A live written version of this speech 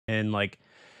in like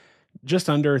just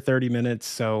under 30 minutes.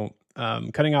 So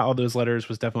cutting out all those letters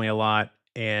was definitely a lot,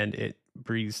 and it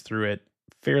breezed through it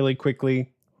fairly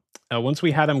quickly. Once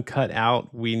we had them cut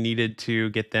out, we needed to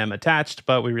get them attached,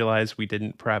 but we realized we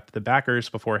didn't prep the backers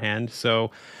beforehand.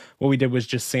 So what we did was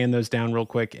just sand those down real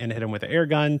quick and hit them with an air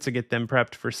gun to get them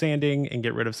prepped for sanding and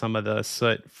get rid of some of the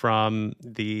soot from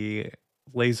the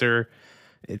laser.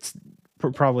 It's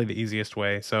probably the easiest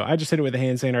way. So I just hit it with a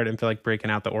hand sander. I didn't feel like breaking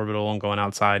out the orbital and going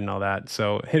outside and all that.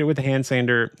 So hit it with a hand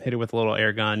sander, hit it with a little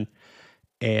air gun,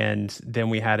 and then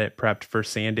we had it prepped for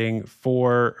sanding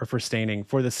for staining.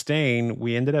 For the stain,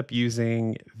 we ended up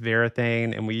using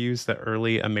Varathane, and we used the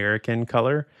early American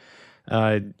color.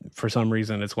 For some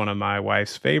reason, it's one of my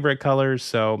wife's favorite colors.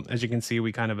 So as you can see,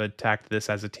 we kind of attacked this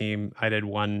as a team. I did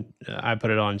one, I put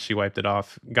it on, she wiped it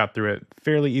off, got through it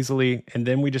fairly easily. And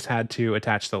then we just had to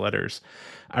attach the letters.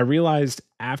 I realized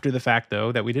after the fact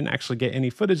though, that we didn't actually get any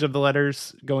footage of the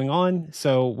letters going on.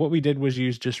 So what we did was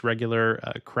use just regular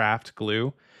craft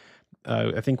glue.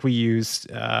 I think we used,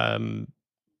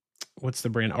 what's the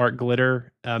brand? Art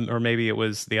Glitter, or maybe it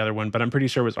was the other one, but I'm pretty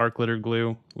sure it was Art Glitter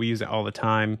glue. We use it all the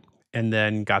time, and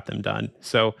then got them done.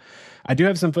 So I do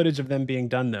have some footage of them being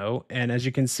done though. And as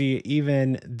you can see,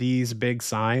 even these big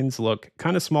signs look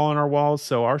kind of small on our walls.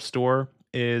 So our store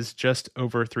is just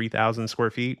over 3,000 square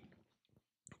feet.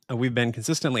 We've been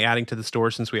consistently adding to the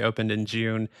store since we opened in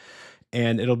June.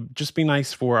 And it'll just be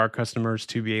nice for our customers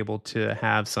to be able to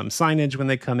have some signage when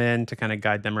they come in to kind of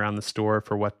guide them around the store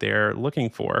for what they're looking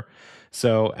for.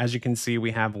 So as you can see,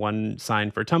 we have one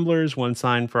sign for tumblers, one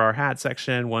sign for our hat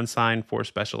section, one sign for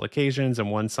special occasions, and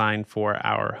one sign for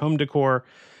our home decor.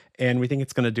 And we think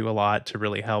it's going to do a lot to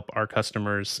really help our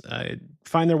customers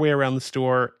find their way around the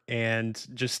store, and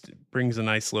just brings a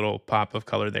nice little pop of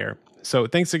color there. So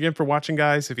thanks again for watching,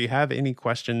 guys. If you have any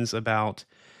questions about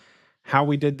how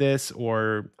we did this,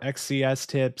 or XCS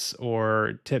tips,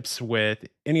 or tips with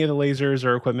any of the lasers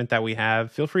or equipment that we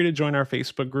have, feel free to join our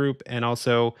Facebook group, and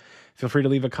also feel free to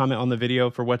leave a comment on the video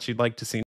for what you'd like to see